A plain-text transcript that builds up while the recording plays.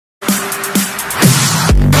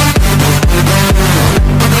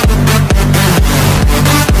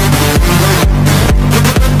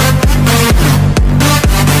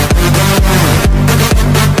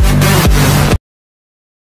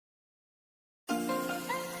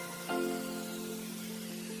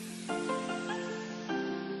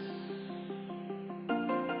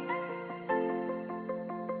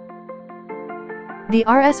The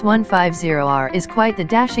RS150R is quite the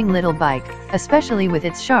dashing little bike, especially with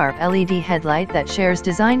its sharp LED headlight that shares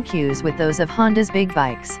design cues with those of Honda's big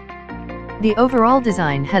bikes. The overall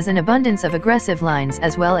design has an abundance of aggressive lines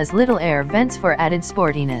as well as little air vents for added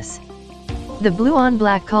sportiness. The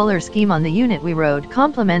blue-on-black color scheme on the unit we rode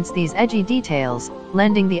complements these edgy details,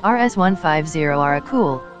 lending the RS150R a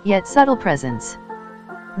cool, yet subtle presence.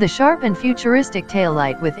 The sharp and futuristic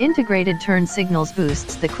taillight with integrated turn signals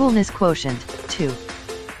boosts the coolness quotient, too.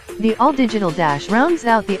 The all-digital dash rounds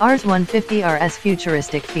out the RS150R's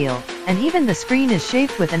futuristic feel, and even the screen is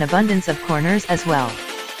shaped with an abundance of corners as well.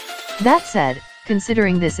 That said,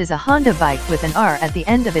 considering this is a Honda bike with an R at the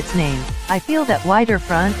end of its name, I feel that wider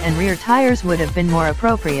front and rear tires would have been more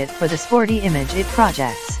appropriate for the sporty image it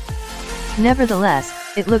projects. Nevertheless,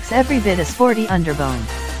 it looks every bit a sporty underbone.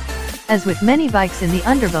 As with many bikes in the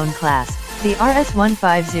underbone class, the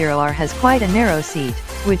RS150R has quite a narrow seat,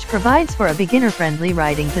 which provides for a beginner-friendly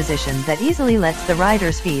riding position that easily lets the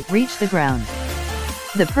rider's feet reach the ground.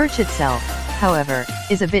 The perch itself, however,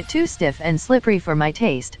 is a bit too stiff and slippery for my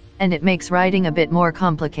taste, and it makes riding a bit more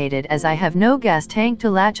complicated as I have no gas tank to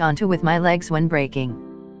latch onto with my legs when braking.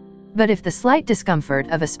 But if the slight discomfort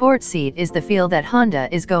of a sports seat is the feel that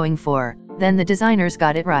Honda is going for, then the designers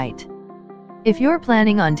got it right. If you're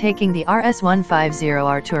planning on taking the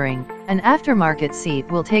RS150R touring, an aftermarket seat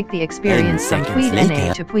will take the experience from Tweed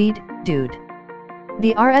NA to Tweed Dude.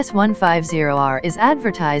 The RS150R is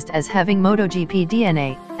advertised as having MotoGP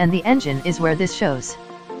DNA, and the engine is where this shows.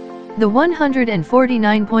 The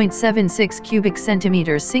 149.76 cubic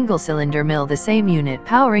centimeters single-cylinder mill, the same unit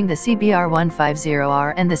powering the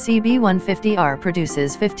CBR150R and the CB150R,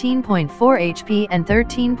 produces 15.4 HP and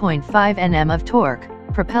 13.5 Nm of torque,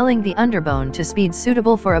 propelling the underbone to speeds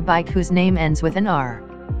suitable for a bike whose name ends with an R.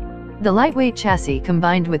 The lightweight chassis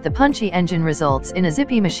combined with the punchy engine results in a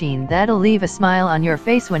zippy machine that'll leave a smile on your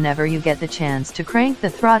face whenever you get the chance to crank the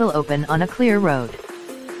throttle open on a clear road.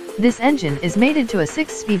 This engine is mated to a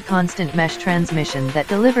 6-speed constant mesh transmission that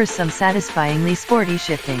delivers some satisfyingly sporty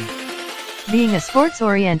shifting. Being a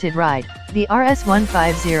sports-oriented ride, the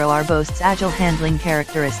RS150R boasts agile handling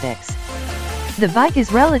characteristics. The bike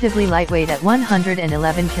is relatively lightweight at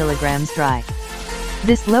 111 kilograms dry.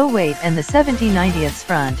 This low weight and the 70/90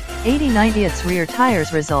 front, 80/90 rear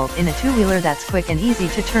tires result in a two-wheeler that's quick and easy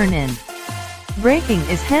to turn in. Braking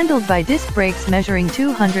is handled by disc brakes measuring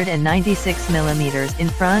 296 mm in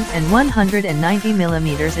front and 190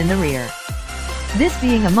 mm in the rear. This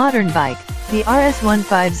being a modern bike, the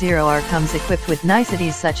RS150R comes equipped with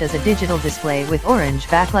niceties such as a digital display with orange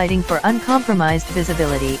backlighting for uncompromised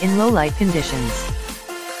visibility in low light conditions.